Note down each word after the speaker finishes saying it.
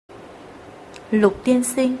Lục tiên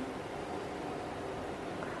sinh.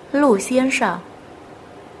 Lục先生.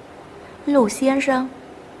 Lục先生.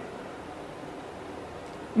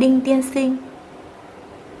 Đinh tiên sinh.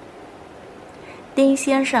 Đinh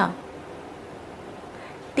先生.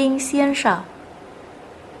 Đinh先生.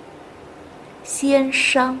先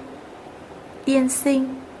生. Tiên sinh.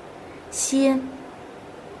 Xiên.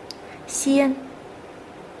 Xiên.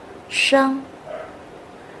 Sâng.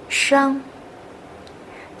 Sâng.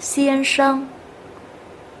 Xiên sâng.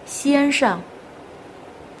 Xiên sâng.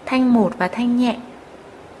 Thanh một và thanh nhẹ.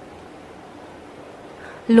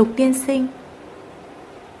 Lục tiên sinh.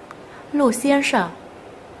 Lục先生.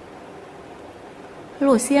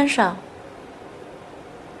 Lục先生.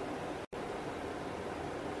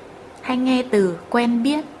 Hay nghe từ quen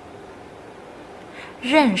biết.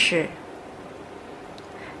 认识.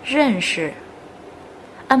 认识.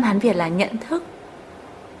 Âm Hán Việt là nhận thức.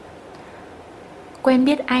 Quen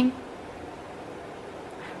biết anh.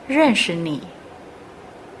 认识你.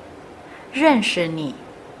 认识你.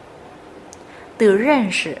 Từ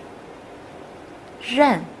认识.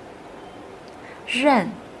 认. 认.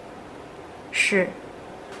 是.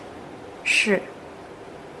 是.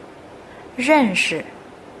 认识.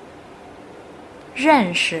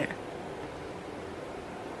 认识.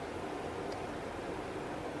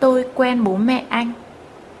 Tôi quen bố mẹ anh.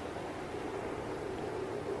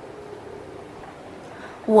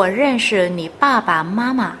 我认识你爸爸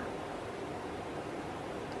妈妈.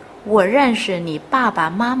 我认识你爸爸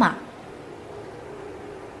妈妈.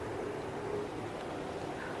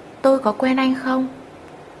 Tôi có quen anh không?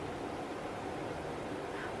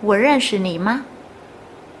 我认识你吗?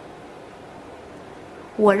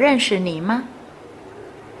 我认识你吗?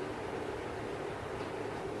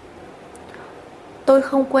 Tôi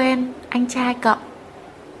không quen anh trai cậu.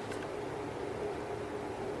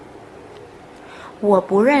 我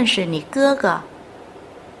不认识你哥哥.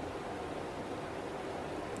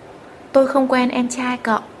 Tôi không quen em trai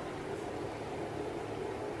cậu.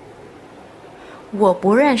 我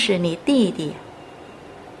不认识你弟弟.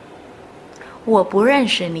 我不认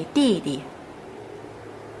识你弟弟.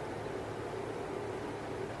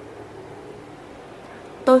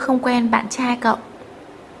 Tôi không quen bạn trai cậu.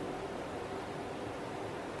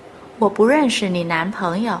 我不认识你男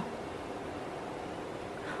朋友.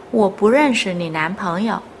 我不认识你男朋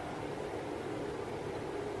友.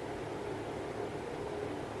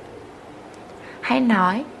 Hãy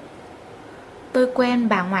nói: tôi quen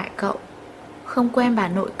bà ngoại cậu, không quen bà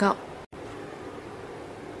nội cậu.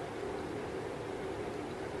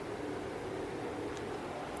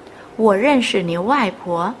 我认识你外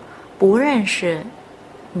婆，不认识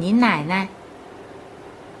你奶奶.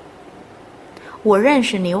 我认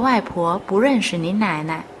识你外婆，不认识你奶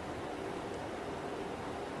奶.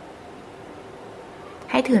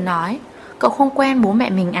 Hãy thử nói: cậu không quen bố mẹ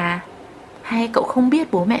mình à? Hay cậu không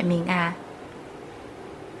biết bố mẹ mình à?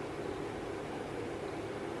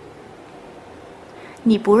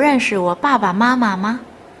 你不认识我爸爸妈妈吗？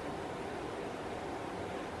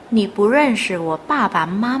你不认识我爸爸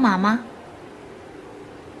妈妈吗？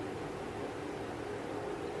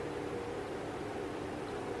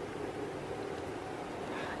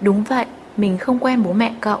 Đúng vậy, mình không quen bố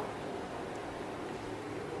mẹ cậu.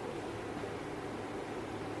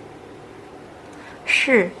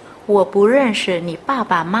 是，我不认识你爸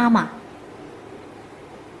爸妈妈。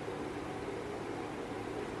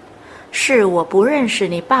 是，我不认识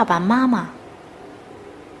你爸爸妈妈。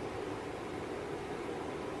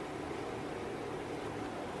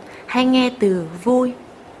 Hay nghe từ vui.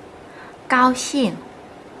 高兴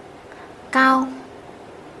cao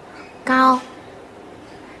高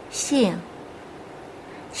兴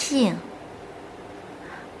兴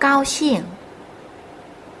高兴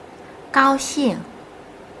cao 兴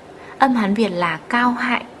Âm Hán Việt là cao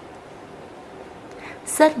hạnh.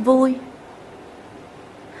 Rất vui.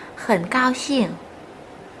 很高兴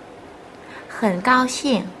很高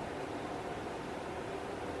兴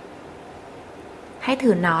Hãy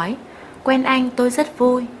thử nói: quen anh tôi rất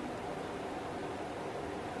vui.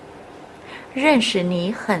 认识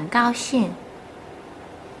你很高兴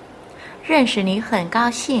认识你很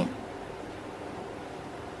高兴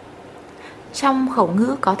Trong khẩu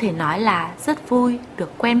ngữ có thể nói là rất vui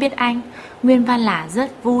được quen biết anh. Nguyên văn là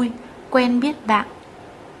rất vui quen biết bạn.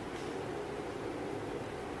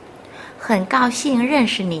 很高兴认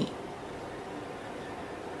识你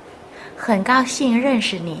很高兴认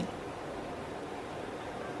识你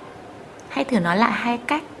Hãy thử nói lại hai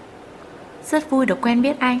cách. Rất vui được quen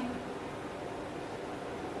biết anh.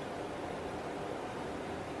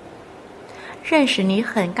 认识你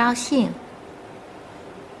很高兴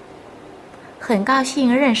很高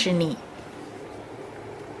兴认识你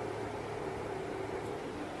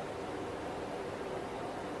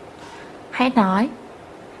hãy nói: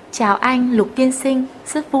 Chào anh, Lục tiên sinh,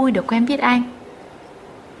 rất vui được quen biết anh.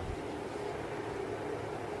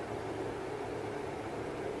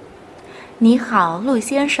 你好，陆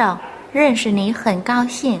先生，认识你很高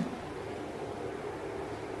兴。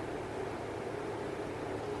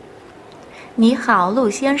你好，陆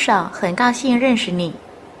先生，很高兴认识你。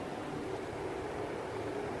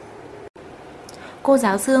Cô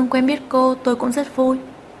giáo Dương, quen biết cô, tôi cũng rất vui.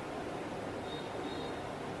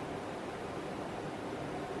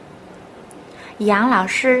 杨老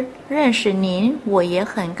师，认识您，我也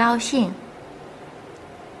很高兴。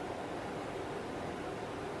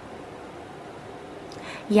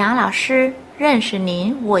杨老师，认识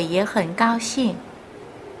您，我也很高兴。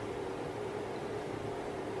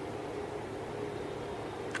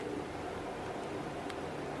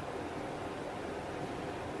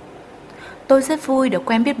Tôi rất vui được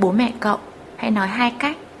quen biết bố mẹ cậu. Hãy nói hai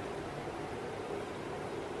cách.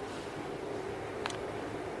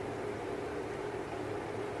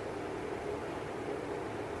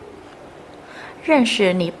 认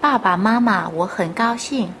识你爸爸妈妈，我很高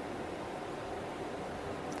兴。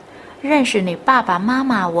认识你爸爸妈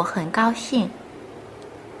妈，我很高兴。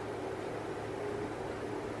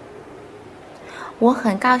我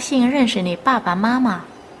很高兴认识你爸爸妈妈。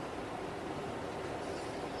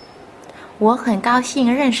我很高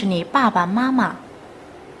兴认识你爸爸妈妈。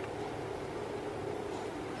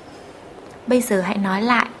Bây giờ hãy nói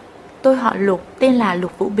lại. Tôi họ Lục, tên là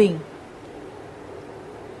Lục Vũ Bình.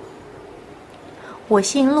 我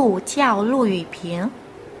姓陆，叫陆雨平。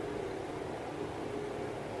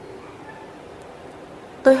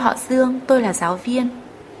Tôi họ Dương, tôi là giáo viên.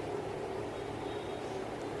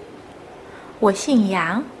 我姓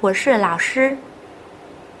杨，我是老师。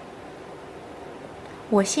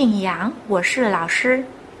我姓杨，我是老师。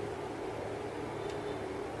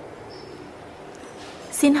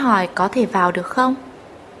Xin hỏi có thể vào được không?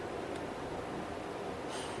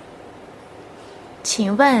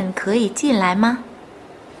 请问可以进来吗？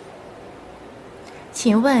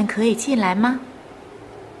请问可以进来吗？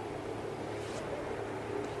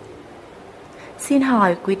 Xin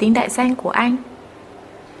hỏi quý tính đại danh của anh.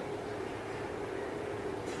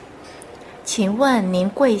 请问您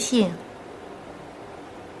贵姓？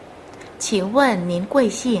请问您贵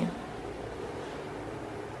姓？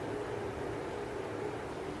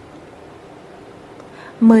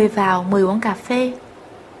 Mời vào, mời uống cà phê.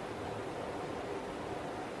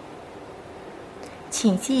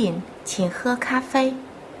 请进，请喝咖啡。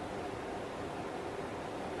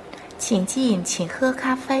请进，请喝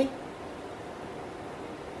咖啡。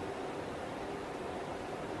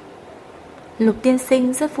Lục tiên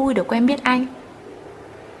sinh, rất vui được quen biết anh.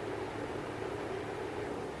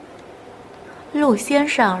 陆先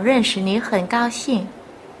生，认识你很高兴。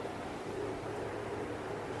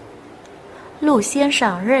陆先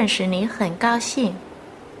生，认识你很高兴。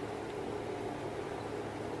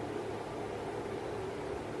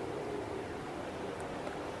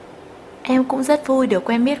Em cũng rất vui được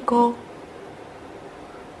quen biết cô.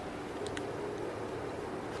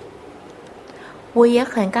 我也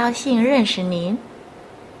很高兴认识您。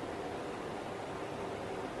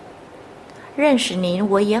认识您，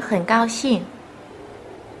我也很高兴。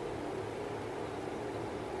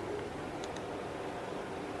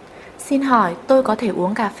Xin hỏi tôi có thể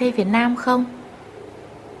uống cà phê Việt Nam không?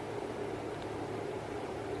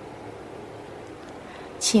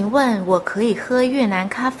 请问我可以喝越南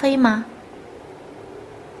咖啡吗？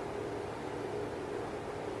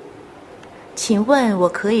请问我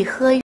可以喝